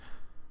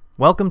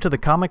Welcome to the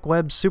Comic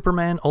Web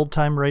Superman Old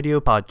Time Radio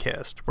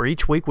Podcast, where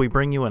each week we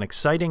bring you an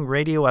exciting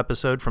radio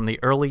episode from the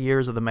early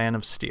years of the Man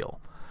of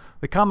Steel.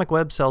 The Comic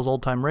Web sells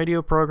old-time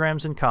radio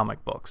programs and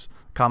comic books.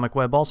 Comic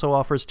Web also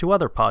offers two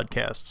other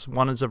podcasts.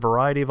 One is a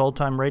variety of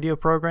old-time radio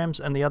programs,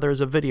 and the other is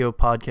a video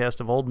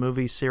podcast of old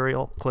movies,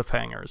 serial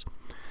cliffhangers.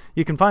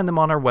 You can find them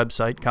on our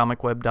website,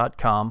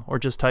 comicweb.com, or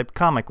just type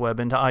Comic Web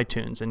into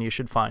iTunes and you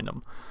should find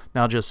them.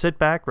 Now just sit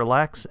back,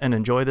 relax, and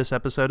enjoy this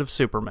episode of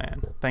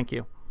Superman. Thank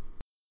you.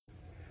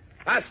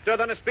 Faster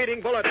than a speeding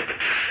bullet.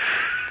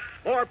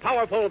 More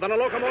powerful than a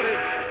locomotive.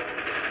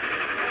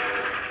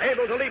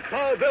 Able to leap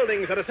tall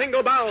buildings at a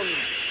single bound.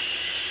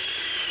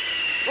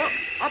 Look,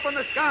 up in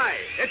the sky.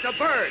 It's a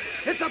bird.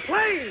 It's a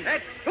plane.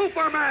 It's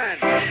Superman.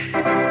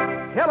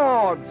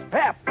 Kellogg's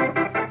Pep.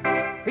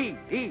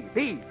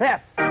 P-E-P,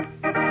 Pep.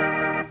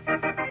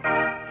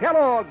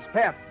 Kellogg's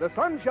Pep, the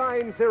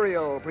Sunshine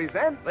Cereal,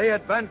 presents The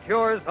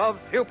Adventures of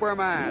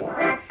Superman.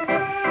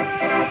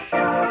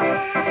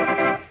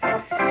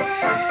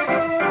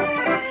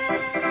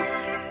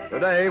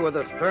 Today, with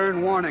a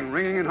stern warning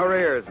ringing in her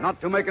ears not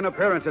to make an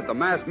appearance at the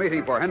mass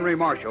meeting for Henry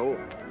Marshall,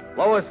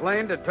 Lois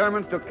Lane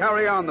determines to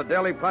carry on the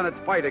Daily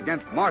Planet's fight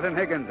against Martin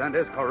Higgins and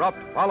his corrupt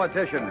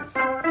politicians.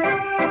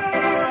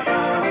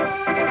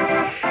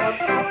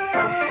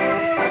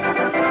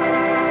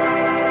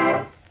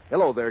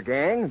 Hello there,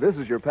 gang. This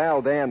is your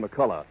pal Dan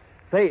McCullough.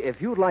 Say,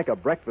 if you'd like a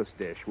breakfast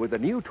dish with a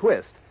new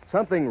twist,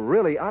 something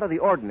really out of the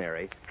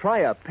ordinary, try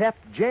a Pep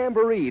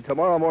Jamboree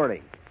tomorrow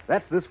morning.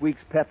 That's this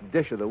week's Pep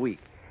Dish of the Week.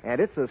 And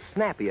it's as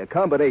snappy a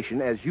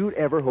combination as you'd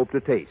ever hope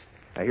to taste.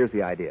 Now, here's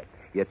the idea.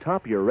 You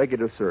top your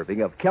regular serving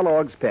of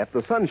Kellogg's Pep,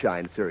 the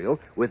Sunshine Cereal,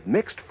 with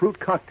mixed fruit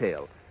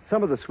cocktail.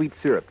 Some of the sweet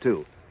syrup,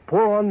 too.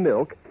 Pour on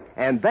milk,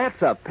 and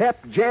that's a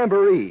Pep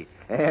Jamboree.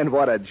 And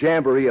what a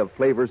jamboree of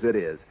flavors it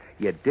is.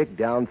 You dig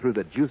down through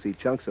the juicy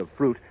chunks of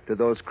fruit to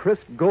those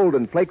crisp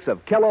golden flakes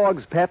of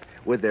Kellogg's Pep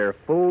with their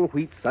full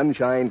wheat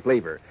sunshine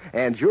flavor.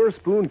 And your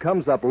spoon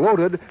comes up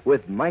loaded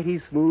with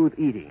mighty smooth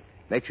eating.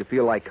 Makes you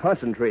feel like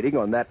concentrating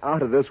on that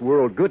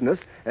out-of-this-world goodness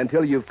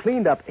until you've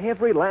cleaned up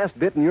every last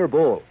bit in your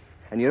bowl.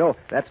 And you know,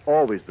 that's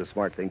always the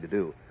smart thing to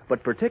do.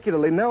 But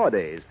particularly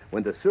nowadays,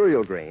 when the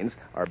cereal grains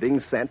are being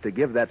sent to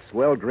give that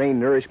swell grain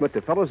nourishment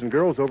to fellows and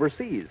girls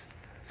overseas.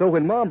 So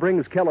when Mom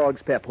brings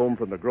Kellogg's Pep home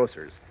from the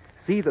grocer's,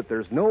 see that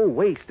there's no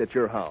waste at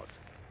your house.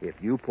 If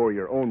you pour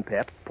your own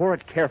Pep, pour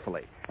it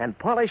carefully and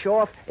polish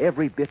off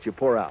every bit you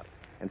pour out.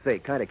 And say,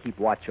 kind of keep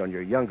watch on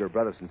your younger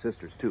brothers and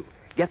sisters, too.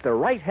 Get the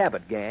right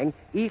habit, gang.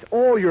 Eat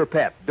all your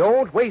Pep.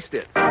 Don't waste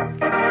it. And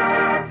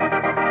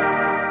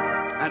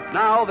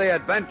now, the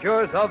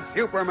adventures of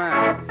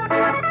Superman.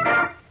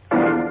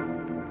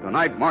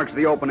 Tonight marks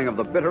the opening of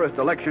the bitterest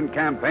election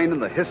campaign in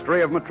the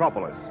history of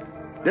Metropolis.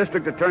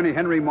 District Attorney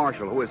Henry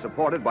Marshall, who is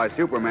supported by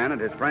Superman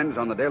and his friends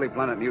on the Daily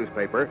Planet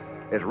newspaper,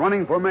 is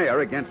running for mayor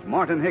against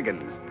Martin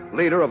Higgins,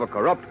 leader of a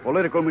corrupt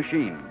political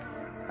machine.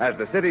 As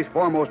the city's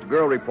foremost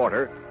girl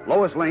reporter,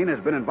 Lois Lane has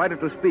been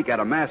invited to speak at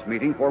a mass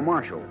meeting for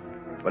Marshall.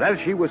 But as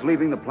she was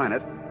leaving the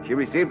planet, she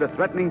received a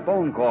threatening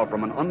phone call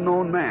from an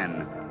unknown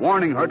man,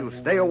 warning her to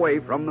stay away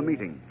from the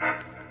meeting.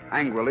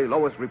 Angrily,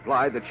 Lois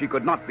replied that she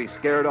could not be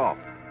scared off.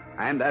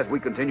 And as we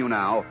continue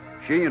now,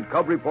 she and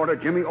Cub reporter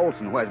Jimmy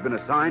Olsen, who has been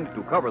assigned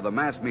to cover the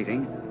mass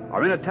meeting,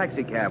 are in a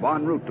taxicab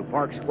en route to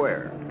Park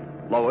Square.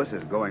 Lois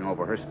is going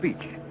over her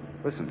speech.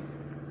 Listen.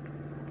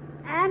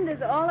 And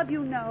as all of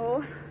you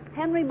know,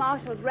 Henry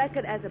Marshall's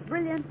record as a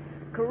brilliant,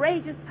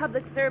 courageous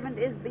public servant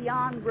is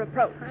beyond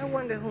reproach. I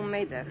wonder who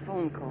made that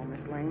phone call,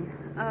 Miss Lane.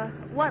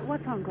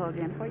 What phone call,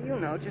 Jim? Well, you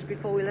know, just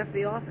before we left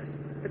the office.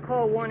 The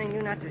call warning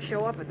you not to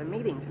show up at the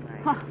meeting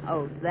tonight.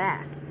 Oh,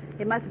 that.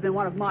 It must have been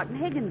one of Martin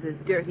Higgins'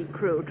 dirty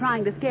crew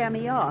trying to scare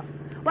me off.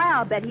 Well,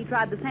 I'll bet he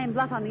tried the same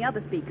bluff on the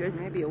other speakers.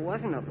 Maybe it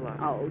wasn't a bluff.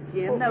 Oh,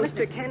 Jim, well, those...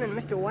 Mr. Ken and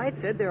Mr. White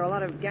said there are a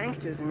lot of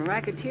gangsters and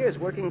racketeers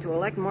working to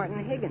elect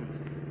Martin Higgins.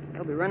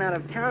 They'll be run out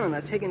of town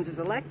unless Higgins is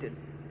elected.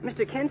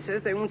 Mr. Kent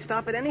says they won't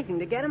stop at anything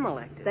to get him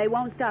elected. They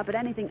won't stop at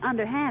anything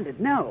underhanded,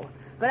 no.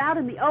 But out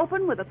in the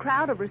open with a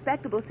crowd of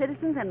respectable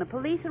citizens and the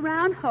police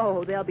around,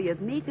 they'll be as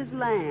meek as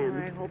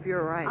lambs. I hope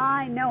you're right.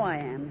 I know I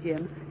am,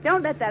 Jim.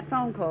 Don't let that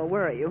phone call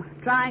worry you.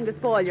 Trying to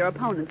spoil your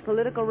opponent's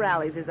political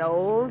rallies is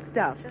old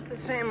stuff. Just the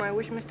same, I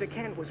wish Mr.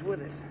 Kent was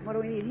with us. What do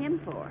we need him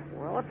for?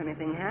 Well, if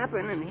anything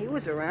happened and he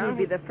was around...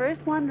 He'd be the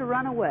first one to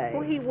run away.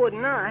 Well, he would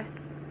not.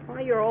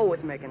 Why, you're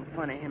always making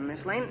fun of him,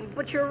 Miss Lane.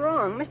 But you're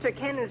wrong. Mr.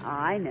 Kent is...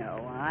 I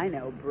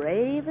know.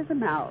 Brave as a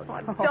mouse.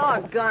 Oh,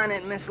 doggone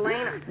it, Miss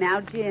Lane. Now,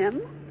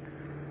 Jim?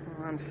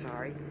 Oh, I'm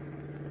sorry.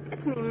 It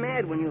gets me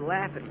mad when you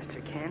laugh at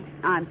Mr. Kent.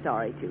 I'm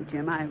sorry, too,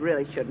 Jim. I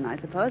really shouldn't, I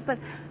suppose, but...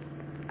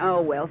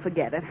 Oh, well,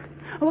 forget it.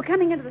 We're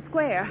coming into the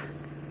square.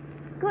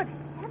 Good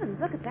heavens,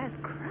 look at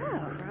that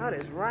crowd. The crowd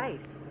is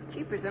right.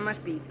 Jeepers, there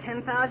must be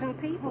 10,000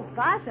 people.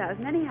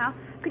 5,000 anyhow.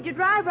 Could you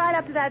drive right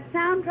up to that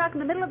sound truck in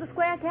the middle of the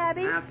square,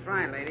 cabby? I'll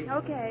try, lady.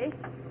 Okay.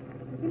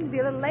 You seem to be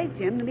a little late,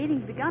 Jim. The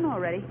meeting's begun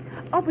already.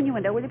 Open your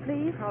window, will you,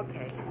 please?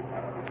 Okay.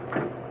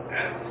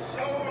 And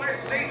so I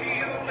say to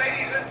you,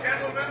 ladies and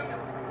gentlemen,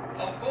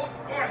 a vote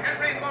for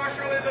Henry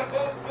Marshall is a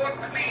vote for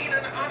clean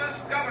and honest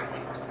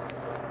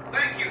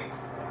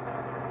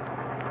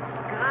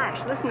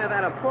listen to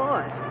that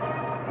applause.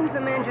 Who's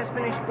the man just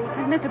finished speaking?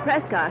 It's Mr.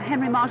 Prescott,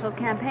 Henry Marshall's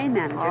campaign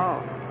manager. Oh.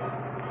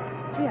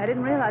 Gee, I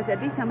didn't realize there'd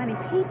be so many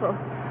people.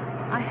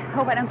 I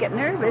hope I don't get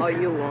nervous. Oh,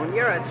 you won't.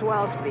 You're a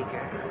swell speaker.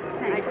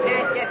 I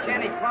can't get you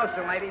any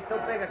closer, lady. Too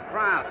big a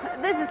crowd.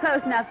 This is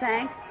close enough,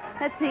 thanks.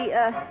 Let's see,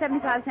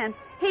 75 cents.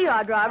 Here you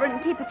are, driver,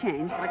 and keep the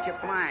change. What's your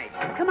flag?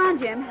 Come on,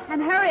 Jim,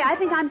 and hurry. I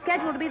think I'm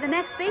scheduled to be the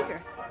next speaker.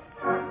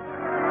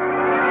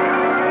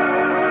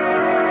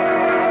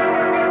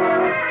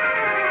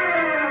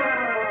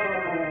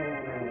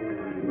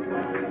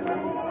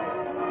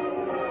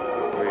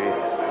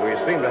 We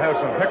seem to have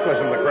some hecklers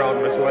in the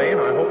crowd, Miss Lane.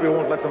 I hope you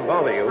won't let them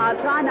bother you. I'll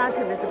try not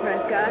to, Mr.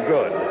 Prescott.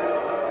 Good.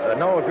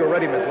 Now, if you're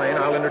ready, Miss Lane,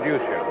 I'll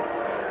introduce you.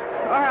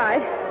 All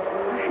right.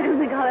 I don't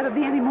think I'll ever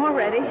be any more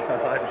ready.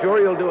 I'm sure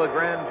you'll do a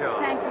grand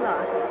job. Thanks a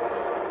lot.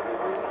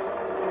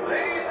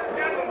 Ladies and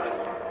gentlemen,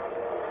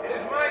 it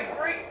is my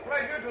great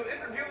pleasure to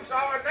introduce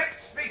our next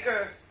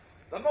speaker,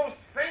 the most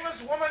famous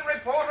woman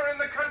reporter in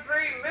the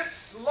country, Miss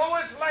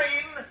Lois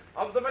Lane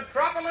of the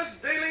Metropolis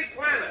Daily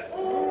Planet.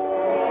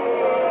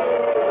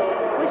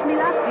 Wish me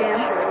luck, Jim.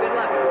 Sure, good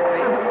luck, Miss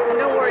Lane. And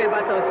don't worry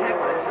about those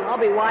hecklers.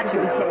 I'll be watching.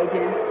 Okay,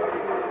 Jim.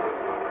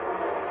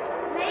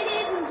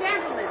 Ladies and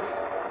gentlemen,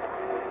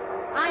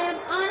 I am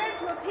honored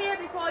to appear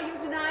before you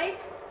tonight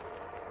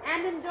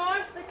and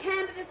endorse the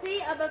candidacy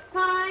of a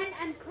fine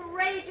and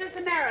courageous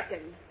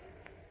American,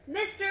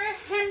 Mr.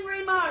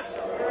 Henry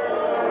Marshall.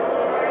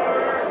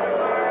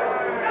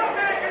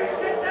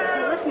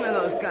 Listen to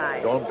those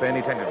guys. Don't pay any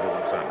attention to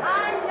them, son.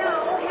 I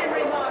know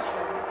Henry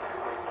Marshall,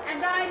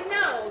 and I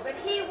know that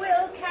he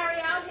will carry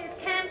out his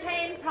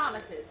campaign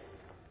promises.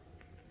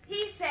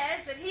 He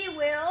says that he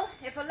will,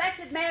 if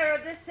elected mayor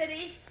of this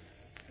city,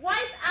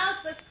 wipe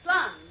out the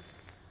slums,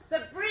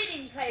 the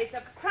breeding place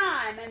of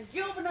crime and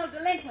juvenile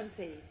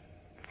delinquency,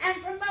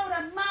 and promote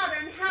a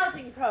modern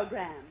housing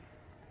program.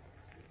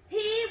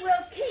 He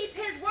will keep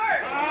his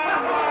word.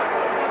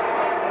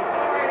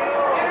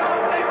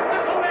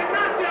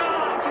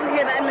 Did you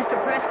hear that, Mr.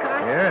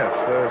 Prescott? Yes,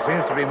 there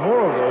seems to be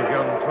more of those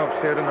young toughs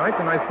here tonight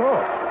than I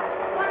thought.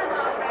 One of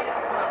our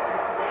greatest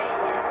problems today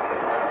is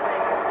juvenile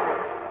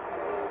delinquency.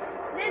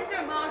 Mr.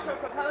 Marshall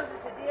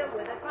proposes to deal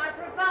with it by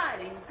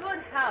providing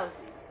good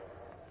housing,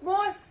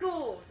 more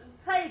schools and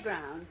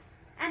playgrounds,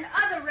 and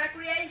other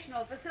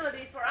recreational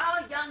facilities for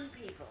our young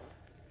people.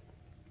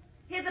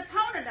 His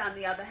opponent, on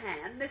the other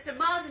hand, Mr.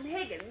 Martin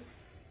Higgins,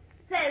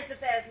 says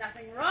that there's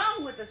nothing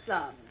wrong with the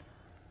slums.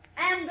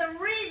 And the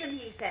reason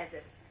he says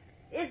it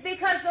is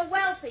because the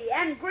wealthy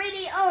and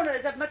greedy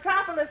owners of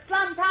Metropolis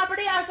slum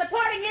property are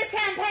supporting his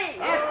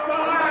campaign. That's the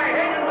lie.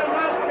 Higgins is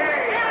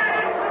okay. Yeah,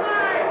 that's the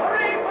lie.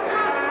 Hooray for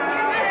Martin.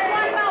 Just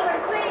one moment,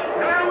 please.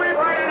 Now we've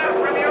heard enough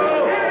from you.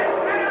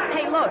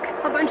 Hey, look.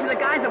 A bunch of the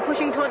guys are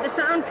pushing toward the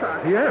sound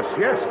truck. Yes,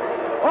 yes.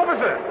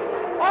 Officer!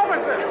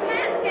 Officer! You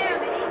can't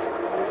scare me.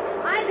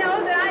 I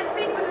know that I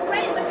speak for the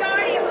great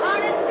majority of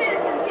honest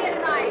citizens here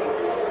tonight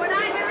when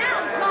I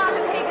denounce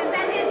Martin Higgins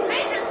and his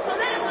vicious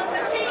political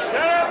machine.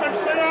 Get up and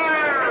sit down.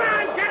 Come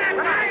on, get in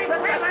line.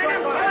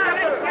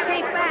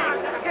 Take back.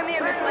 Come here,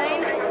 Miss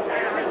Lane.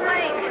 Miss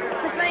Lane.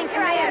 Miss Lane,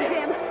 come Here I am,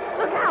 here. Jim.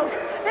 Look out.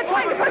 They're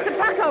trying to push the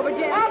truck over,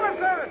 Jim.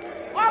 Officer!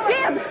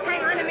 Jim!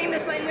 Hang on to me,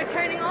 Miss Lane. We're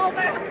turning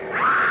over.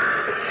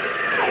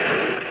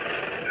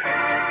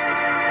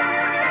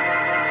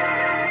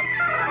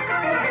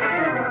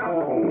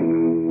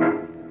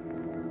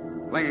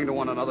 Clinging to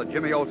one another,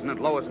 Jimmy Olsen and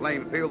Lois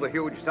Lane feel the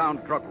huge sound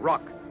truck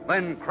rock,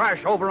 then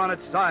crash over on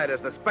its side as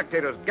the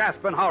spectators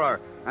gasp in horror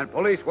and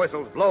police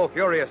whistles blow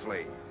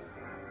furiously.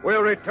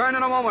 We'll return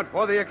in a moment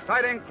for the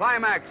exciting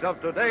climax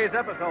of today's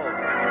episode.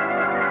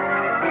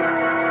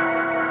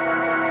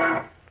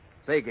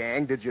 Say,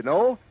 gang, did you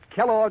know?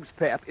 Kellogg's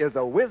Pep is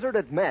a wizard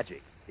at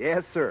magic.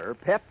 Yes, sir.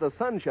 Pep the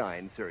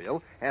Sunshine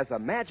cereal has a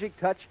magic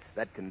touch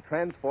that can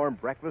transform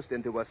breakfast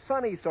into a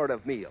sunny sort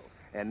of meal,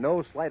 and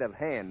no sleight of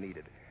hand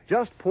needed.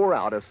 Just pour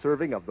out a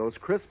serving of those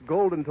crisp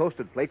golden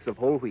toasted flakes of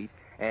whole wheat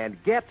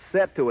and get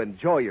set to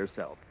enjoy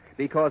yourself,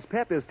 because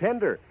Pep is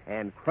tender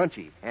and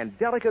crunchy and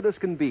delicate as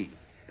can be.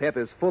 Pep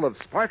is full of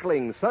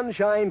sparkling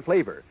sunshine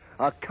flavor,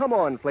 a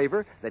come-on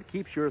flavor that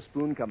keeps your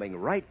spoon coming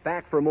right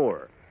back for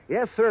more.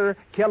 Yes, sir,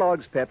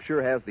 Kellogg's Pep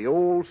sure has the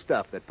old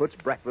stuff that puts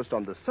breakfast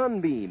on the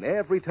sunbeam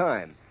every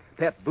time.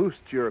 Pep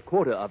boosts your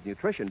quota of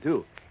nutrition,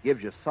 too.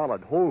 Gives you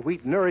solid whole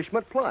wheat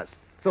nourishment plus.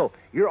 So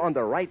you're on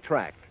the right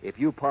track if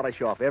you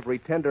polish off every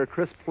tender,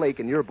 crisp flake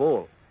in your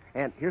bowl.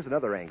 And here's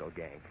another angle,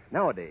 gang.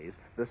 Nowadays,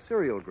 the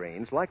cereal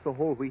grains, like the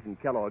whole wheat in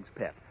Kellogg's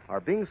Pep, are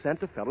being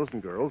sent to fellows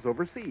and girls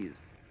overseas.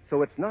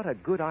 So it's not a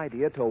good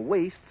idea to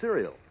waste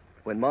cereal.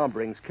 When Mom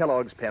brings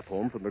Kellogg's Pep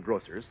home from the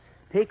grocer's,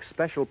 take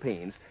special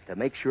pains to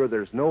make sure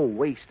there's no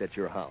waste at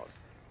your house.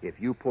 If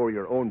you pour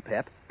your own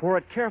Pep, pour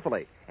it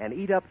carefully and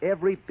eat up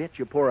every bit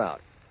you pour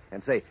out.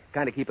 And say,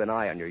 kind of keep an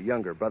eye on your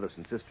younger brothers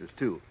and sisters,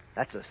 too.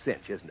 That's a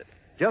cinch, isn't it?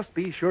 Just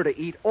be sure to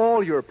eat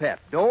all your Pep.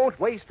 Don't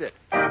waste it.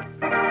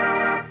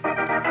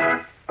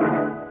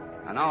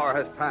 And hour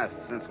has passed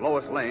since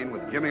Lois Lane,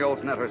 with Jimmy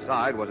Olsen at her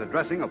side, was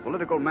addressing a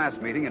political mass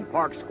meeting in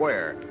Park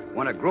Square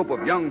when a group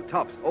of young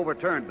toughs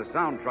overturned the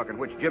sound truck in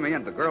which Jimmy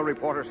and the girl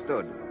reporter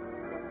stood.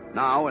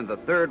 Now, in the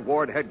 3rd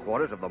Ward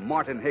headquarters of the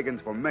Martin Higgins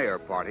for Mayor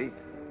party,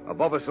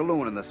 above a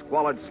saloon in the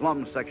squalid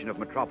slum section of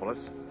Metropolis,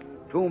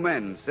 2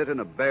 men sit in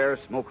a bare,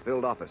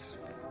 smoke-filled office.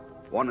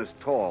 One is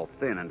tall,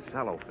 thin, and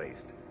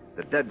sallow-faced.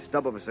 The dead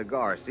stub of a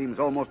cigar seems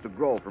almost to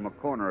grow from a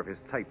corner of his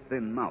tight,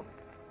 thin mouth.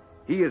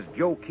 He is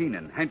Joe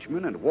Keenan,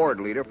 henchman and ward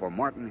leader for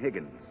Martin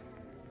Higgins.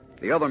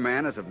 The other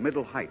man is of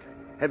middle height,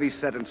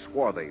 heavy-set and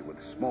swarthy, with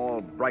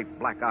small, bright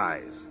black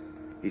eyes.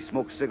 He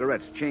smokes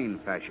cigarettes chain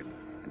fashion,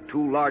 and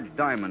 2 large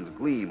diamonds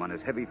gleam on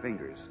his heavy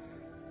fingers.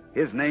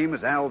 His name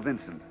is Al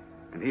Vincent,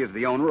 and he is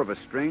the owner of a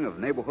string of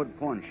neighborhood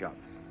pawn shops.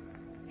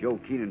 Joe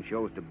Keenan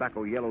shows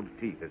tobacco-yellowed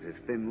teeth as his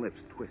thin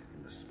lips twist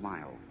in a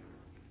smile.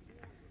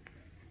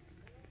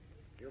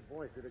 Your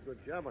boys did a good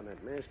job on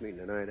that mass meeting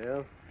tonight,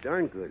 Al.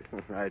 Darn good.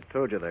 I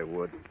told you they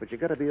would. But you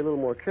got to be a little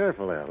more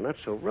careful, Al. Not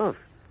so rough.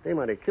 They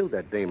might have killed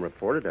that dame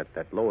reporter,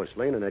 that Lois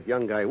Lane, and that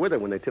young guy with her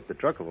when they tipped the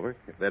truck over.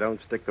 If they don't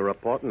stick to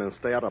reporting and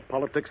stay out of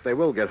politics, they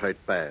will get hurt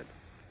bad.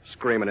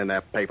 Screaming in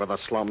their paper, the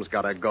slum's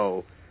got to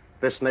go.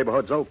 This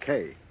neighborhood's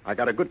okay. I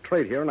got a good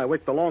trade here, and I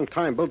worked a long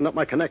time building up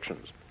my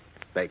connections.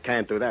 They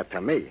can't do that to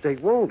me. They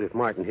won't if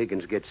Martin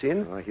Higgins gets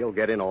in. He'll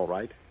get in all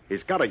right.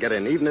 He's got to get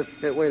in, even if...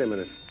 Hey, wait a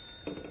minute.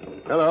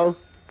 Hello.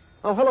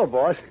 Oh, hello,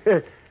 boss.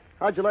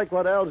 How'd you like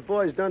what Al's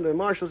boys done to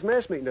Marshall's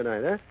mass meeting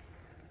tonight, huh?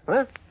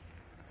 Huh?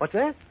 What's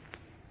that?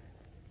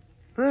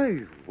 Hey,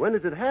 when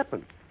did it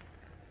happen?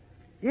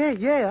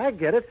 Yeah, I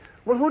get it.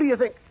 Well, who do you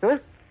think? Huh?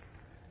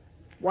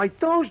 Why,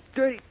 those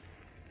dirty...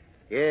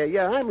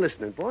 Yeah, I'm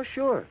listening, boss.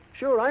 Sure,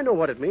 I know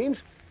what it means.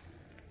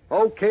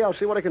 Okay, I'll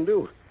see what I can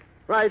do.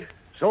 Right,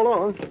 so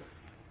long.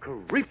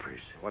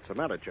 Creepers. What's the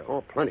matter, Joe?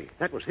 Oh, plenty.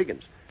 That was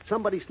Higgins.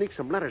 Somebody sneaked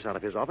some letters out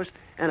of his office,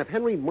 and if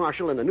Henry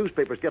Marshall and the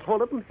newspapers get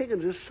hold of them,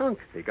 Higgins is sunk.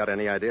 You got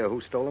any idea who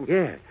stole them?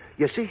 Yeah.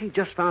 You see, he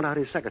just found out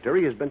his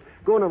secretary has been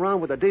going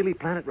around with a Daily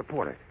Planet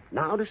reporter.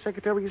 Now the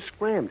secretary is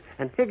scrammed,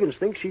 and Higgins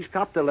thinks she's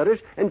copped the letters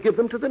and give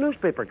them to the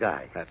newspaper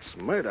guy. That's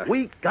murder.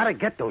 We gotta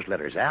get those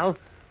letters, Al.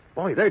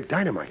 Boy, they're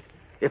dynamite.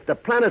 If the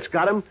Planet's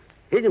got them,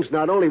 Higgins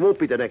not only won't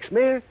be the next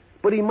mayor,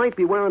 but he might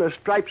be wearing a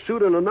striped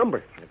suit and a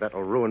number.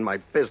 That'll ruin my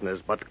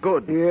business, but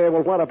good. Yeah,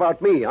 well, what about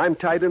me? I'm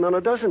tied in on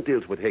a dozen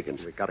deals with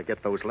Higgins. We got to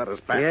get those letters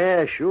back.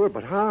 Yeah, sure,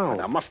 but how?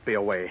 There must be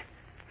a way.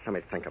 Let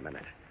me think a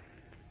minute.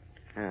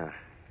 Yeah.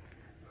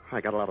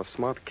 I got a lot of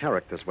smart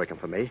characters working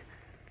for me.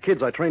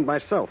 Kids I trained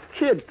myself.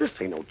 Kids? This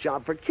ain't no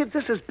job for kids.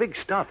 This is big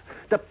stuff.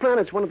 The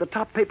Planet's one of the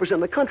top papers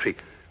in the country.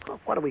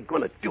 What are we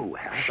going to do,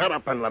 Hal? Shut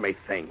up and let me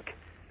think.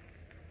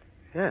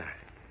 Yeah,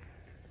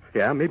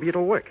 maybe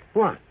it'll work.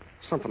 What?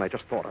 Something I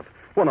just thought of.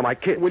 One of my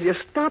kids. Will you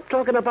stop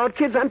talking about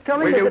kids? I'm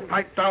telling you. Will you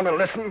pipe down and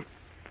listen?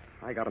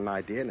 I got an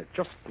idea, and it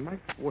just might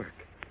work.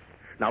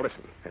 Now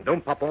listen, and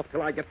don't pop off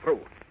till I get through.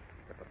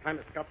 If the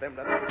Planet's got them,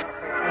 then...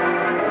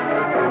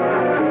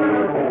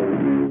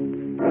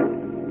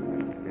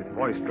 His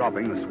voice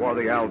dropping, the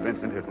swarthy Al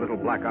Vincent, his little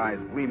black eyes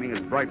gleaming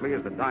as brightly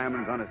as the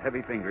diamonds on his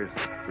heavy fingers,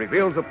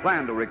 reveals a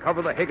plan to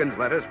recover the Higgins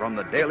letters from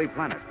the Daily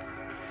Planet.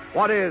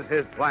 What is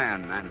his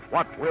plan, and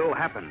what will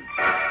happen?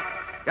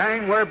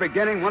 Gang, we're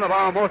beginning one of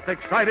our most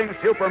exciting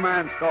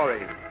Superman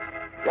stories.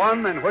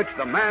 One in which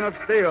the Man of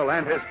Steel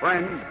and his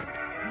friends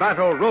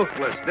battle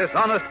ruthless,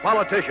 dishonest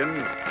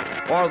politicians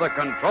for the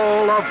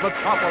control of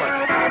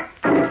Metropolis.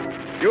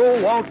 You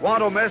won't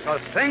want to miss a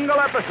single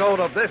episode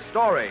of this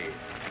story.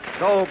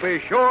 So be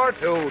sure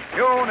to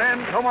tune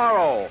in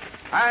tomorrow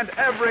and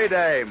every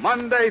day,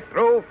 Monday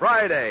through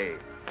Friday.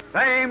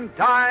 Same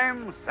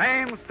time,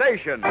 same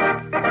station.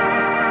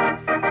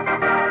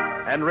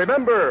 And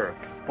remember,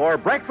 for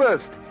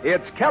breakfast,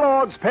 it's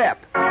Kellogg's Pep.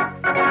 For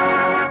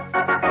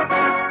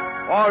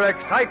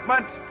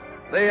excitement,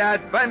 the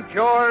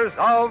adventures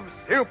of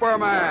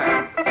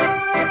Superman.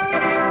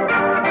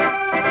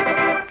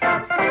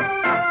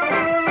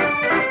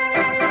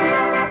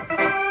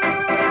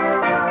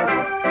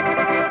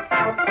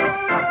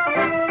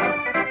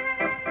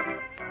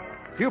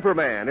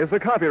 Superman is a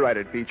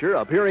copyrighted feature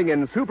appearing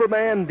in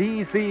Superman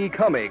DC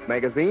comic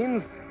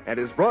magazines and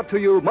is brought to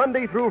you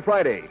Monday through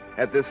Friday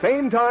at the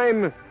same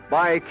time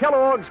by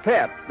Kellogg's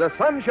Pep, the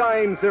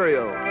Sunshine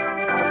Cereal.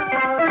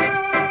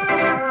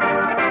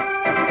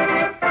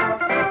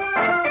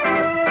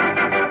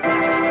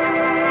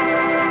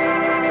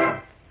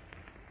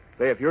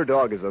 Say, if your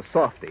dog is a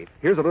softie,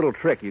 here's a little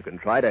trick you can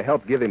try to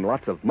help give him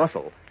lots of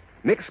muscle.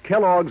 Mix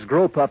Kellogg's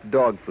Grow Pup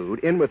dog food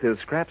in with his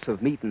scraps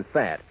of meat and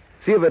fat.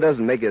 See if it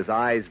doesn't make his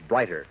eyes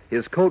brighter,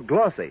 his coat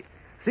glossy.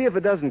 See if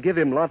it doesn't give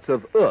him lots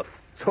of oof,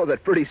 so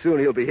that pretty soon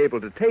he'll be able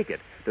to take it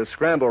to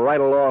scramble right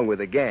along with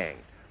the gang.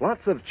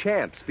 Lots of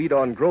champs feed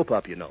on Grow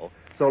Pup, you know.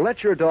 So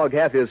let your dog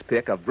have his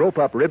pick of Grow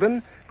Pup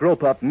ribbon, Grow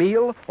Pup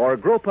meal, or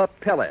Grow Pup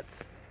pellets.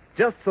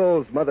 Just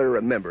so's mother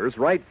remembers,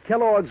 write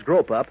Kellogg's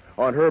Grow Pup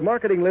on her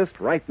marketing list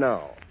right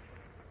now.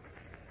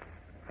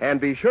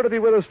 And be sure to be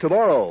with us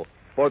tomorrow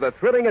for the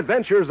thrilling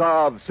adventures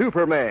of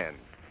Superman.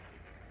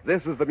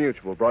 This is the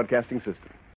Mutual Broadcasting System.